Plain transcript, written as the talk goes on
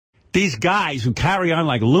These guys who carry on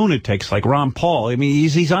like lunatics, like Ron Paul, I mean,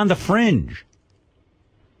 he's on the fringe.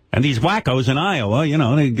 And these wackos in Iowa, you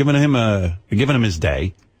know, they're giving him his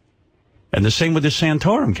day. And the same with the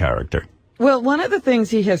Santorum character. Well, one of the things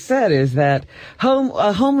he has said is that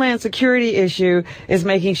a homeland security issue is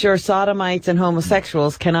making sure sodomites and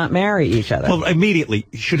homosexuals cannot marry each other. Well, immediately,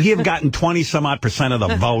 should he have gotten 20-some-odd% of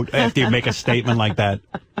the vote after you make a statement like that?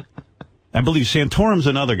 I believe Santorum's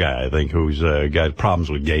another guy, I think, who's got problems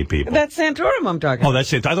with gay people. That's Santorum I'm talking about. Oh,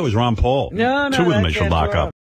 that's it. I thought it was Ron Paul. No, Two of them they should Santorum. lock up.